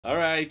All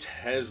right,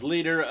 as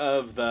leader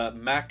of the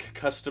Mac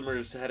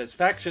customer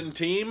satisfaction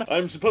team,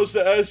 I'm supposed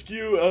to ask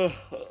you,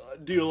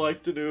 do you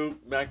like the new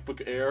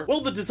MacBook Air?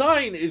 Well, the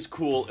design is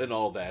cool and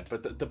all that,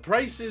 but the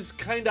price is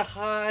kind of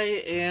high,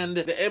 and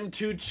the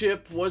M2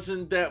 chip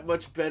wasn't that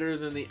much better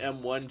than the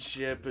M1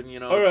 chip, and you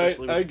know. All right,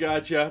 I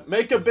gotcha.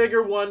 Make a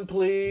bigger one,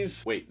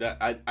 please. Wait,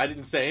 I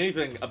didn't say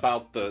anything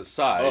about the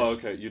size. Oh,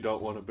 okay, you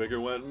don't want a bigger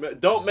one?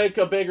 Don't make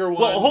a bigger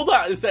one. Well, hold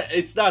on.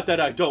 It's not that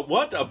I don't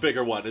want a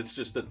bigger one. It's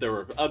just that there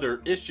were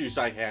other issues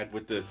I had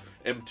with the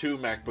M2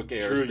 MacBook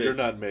Airs. True, you're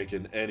not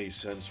making any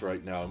sense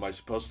right now. Am I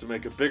supposed to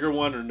make a bigger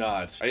one or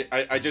not?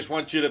 I just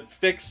want you to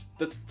fix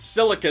the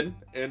silicon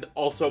and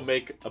also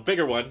make a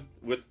bigger one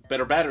with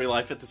better battery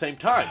life at the same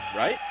time,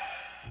 right?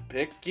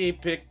 Picky,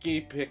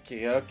 picky,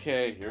 picky.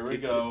 Okay, here we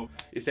go.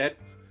 Is that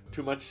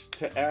too much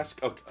to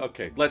ask?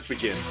 Okay, let's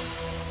begin.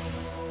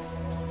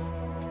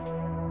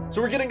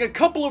 So we're getting a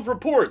couple of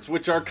reports,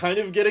 which are kind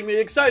of getting me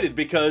excited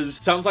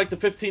because sounds like the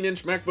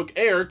 15-inch MacBook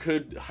Air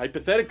could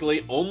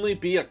hypothetically only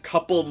be a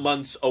couple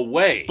months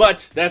away.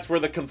 But that's where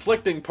the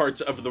conflicting parts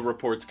of the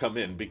reports come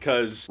in,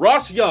 because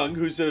Ross Young,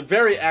 who's a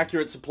very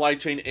accurate supply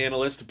chain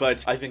analyst,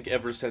 but I think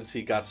ever since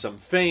he got some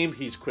fame,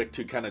 he's quick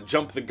to kind of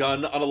jump the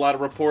gun on a lot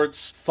of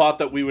reports, thought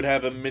that we would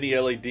have a mini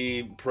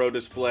LED Pro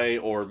Display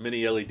or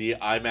mini LED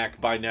iMac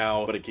by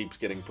now, but it keeps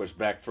getting pushed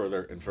back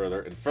further and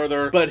further and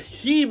further. But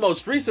he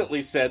most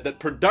recently said that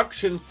production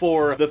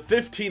for the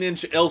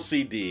 15-inch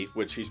LCD,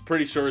 which he's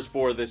pretty sure is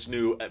for this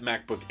new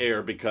MacBook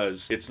Air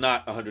because it's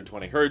not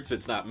 120 Hertz,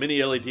 it's not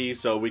mini LED,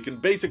 so we can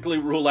basically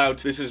rule out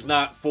this is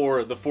not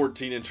for the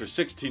 14-inch or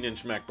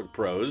 16-inch MacBook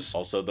Pros.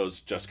 Also, those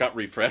just got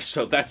refreshed,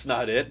 so that's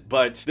not it.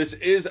 But this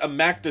is a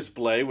Mac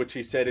display, which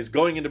he said is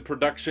going into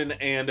production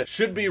and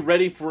should be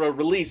ready for a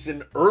release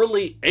in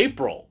early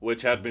April,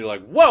 which had me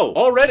like, whoa,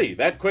 already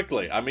that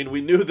quickly. I mean,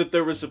 we knew that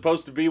there was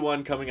supposed to be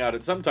one coming out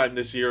at some time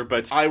this year,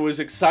 but I was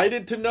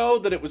excited to know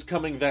that it was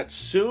coming that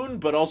soon,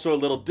 but also a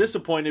little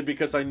disappointed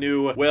because I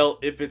knew, well,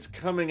 if it's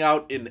coming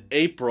out in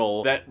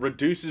April, that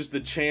reduces the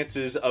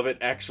chances of it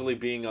actually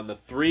being on the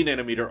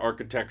 3nm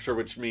architecture,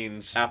 which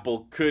means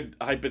Apple could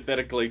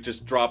hypothetically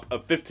just drop a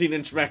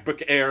 15-inch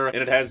MacBook Air and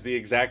it has the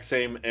exact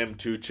same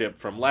M2 chip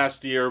from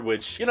last year,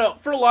 which, you know,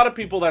 for a lot of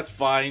people that's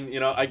fine. You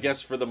know, I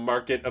guess for the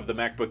market of the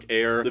MacBook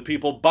Air, the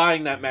people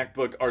buying that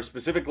MacBook are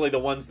specifically the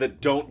ones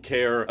that don't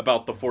care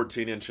about the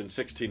 14-inch and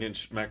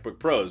 16-inch MacBook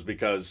Pros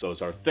because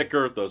those are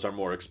thicker, those are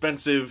more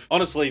expensive.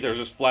 Honestly, they're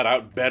just flat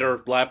out better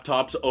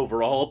laptops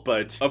overall,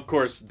 but of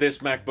course, this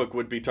MacBook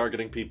would be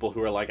targeting people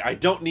who are like, I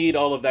don't need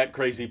all of that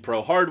crazy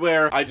pro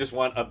hardware, I just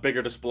want a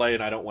bigger display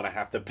and I don't want to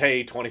have to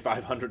pay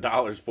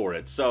 $2,500 for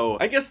it. So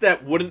I guess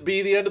that wouldn't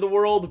be the end of the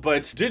world,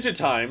 but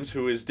Digitimes,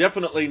 who is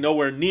definitely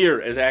nowhere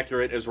near as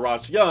accurate as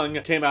Ross Young,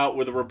 came out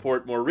with a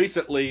report more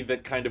recently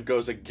that kind of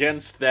goes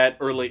against that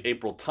early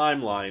April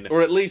timeline,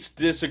 or at least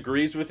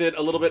disagrees with it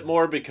a little bit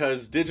more,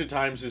 because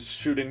Digitimes is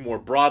shooting more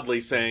broadly,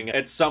 saying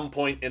at some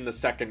point in the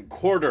second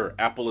quarter,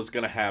 Apple is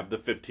going to have the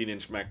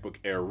 15-inch MacBook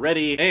Air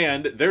ready,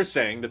 and they're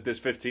saying that this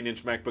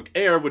 15-inch MacBook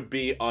Air would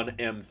be on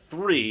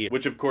M3,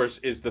 which of course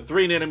is the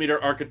 3nm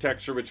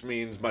architecture, which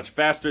means much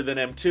faster than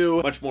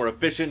M2, much more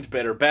efficient,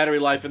 better battery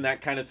life and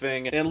that kind of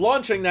thing, and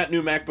launching that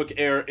new MacBook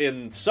Air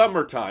in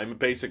summertime,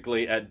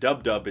 basically at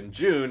Dub in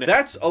June,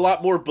 that's a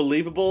lot more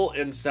believable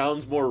and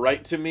sounds more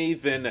right to me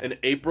than an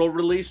April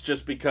release,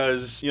 just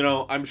because, you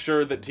know, I'm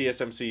sure that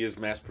TSMC is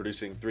mass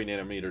producing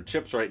 3nm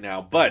chips right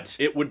now, but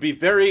it would be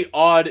very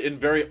odd and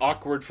very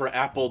awkward for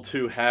Apple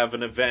to have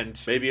an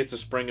event, maybe it's a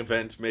spring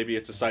event, maybe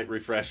it's a site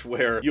refresh,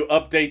 where you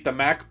update the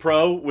Mac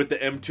Pro with the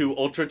M2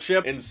 Ultra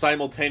chip and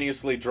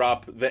simultaneously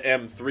drop the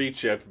M3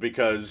 chip,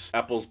 because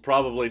Apple's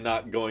probably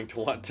not going to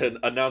want to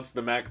announce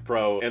the Mac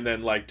Pro and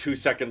then like 2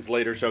 seconds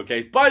later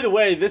showcase, by the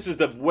way, this is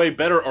the way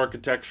better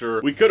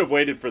architecture. We could have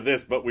waited for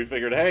this, but we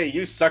figured, hey,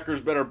 you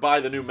suckers better buy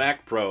the new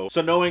Mac Pro.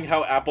 So knowing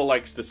how Apple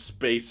likes to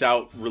space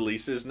out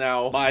releases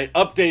now, my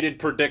updated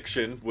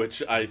prediction,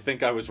 which I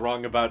think I was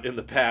wrong about in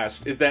the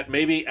past, is that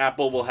maybe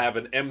Apple will have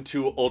an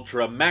M2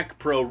 Ultra Mac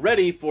Pro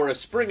ready for a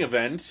spring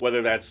event,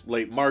 whether that's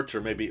late March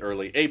or maybe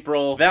early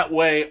April. That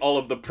way, all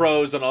of the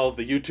pros and all of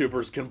the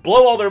YouTubers can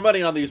blow all their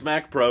money on these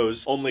Mac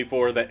Pros, only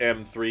for the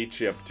M3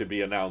 chip to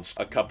be announced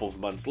a couple of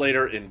months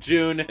later in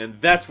June, and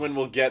that's when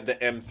we'll get the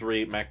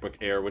M3 MacBook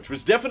Air, which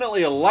was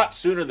definitely a lot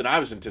sooner than I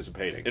was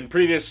anticipating. In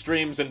previous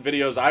streams and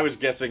videos, I was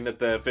guessing that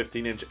the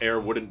 15-inch Air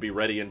wouldn't be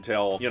ready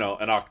until, you know,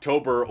 an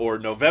October or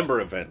November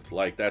event.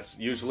 Like, that's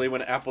usually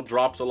when Apple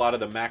drops a lot of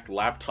the Mac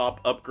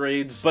laptop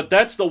upgrades. But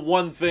that's the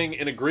one thing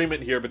in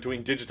agreement here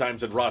between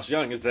Digitimes and Ross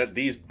Young, is that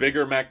these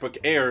bigger MacBook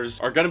Airs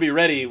are going to be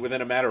ready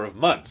within a matter of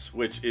months,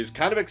 which is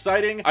kind of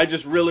exciting. I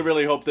just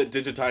really hope that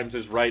Digitimes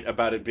is right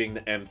about it being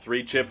the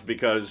M3 chip,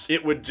 because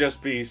it would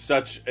just be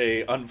such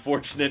a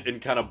unfortunate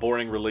and kind of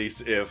boring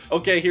release if,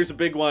 okay, here's a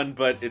big one,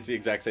 but it's the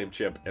exact same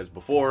chip as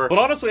before. But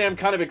honestly, I'm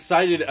kind of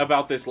excited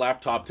about this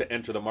laptop to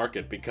enter the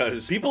market,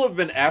 because people have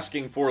been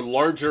asking for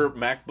larger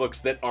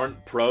MacBooks that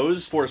aren't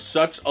Pros for so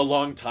such a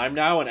long time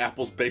now, and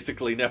Apple's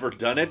basically never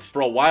done it.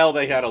 For a while,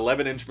 they had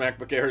 11-inch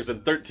MacBook Airs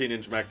and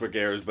 13-inch MacBook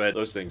Airs, but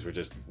those things were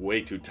just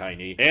way too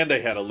tiny, and they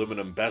had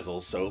aluminum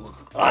bezels, so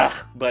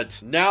ugh.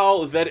 But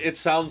now that it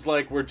sounds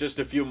like we're just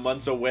a few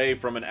months away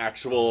from an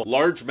actual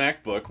large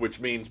MacBook, which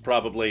means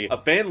probably a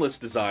fanless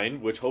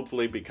design, which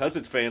hopefully, because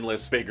it's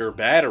fanless, bigger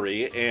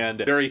battery,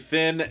 and very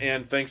thin,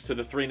 and thanks to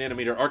the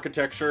 3nm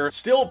architecture,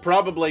 still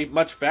probably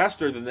much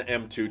faster than the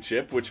M2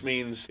 chip, which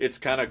means it's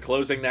kind of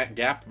closing that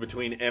gap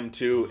between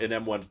M2 and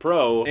M1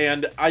 Pro,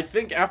 and I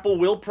think Apple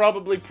will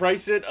probably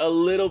price it a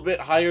little bit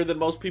higher than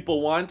most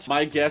people want.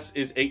 My guess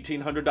is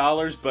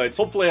 $1,800, but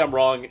hopefully I'm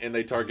wrong and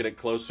they target it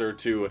closer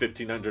to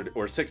 $1,500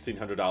 or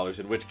 $1,600,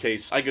 in which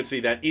case I could see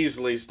that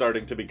easily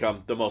starting to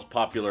become the most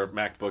popular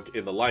MacBook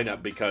in the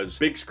lineup, because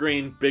big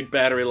screen, big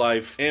battery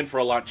life, and for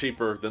a lot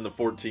cheaper than the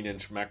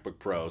 14-inch MacBook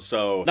Pro.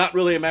 So not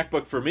really a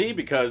MacBook for me,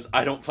 because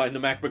I don't find the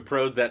MacBook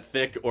Pros that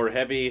thick or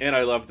heavy, and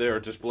I love their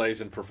displays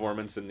and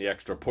performance and the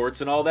extra ports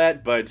and all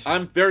that, but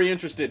I'm very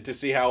interested to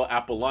see how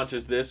Apple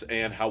launches this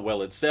and how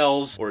well it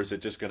sells, or is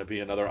it just going to be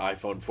another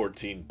iPhone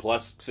 14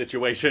 Plus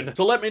situation?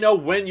 So let me know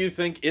when you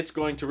think it's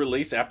going to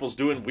release. Apple's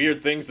doing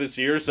weird things this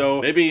year,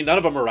 so maybe none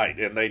of them are right,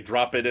 and they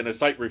drop it in a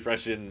site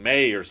refresh in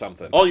May or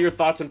something. All your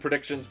thoughts and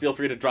predictions, feel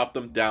free to drop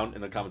them down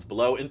in the comments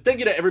below, and thank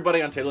you to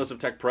everybody on Tailosive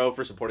Tech Pro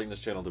for supporting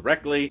this channel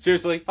directly.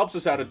 Seriously, helps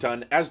us out a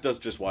ton, as does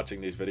just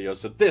watching these videos.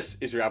 So this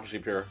is your Apple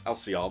Sheep here. I'll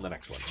see y'all in the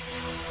next one.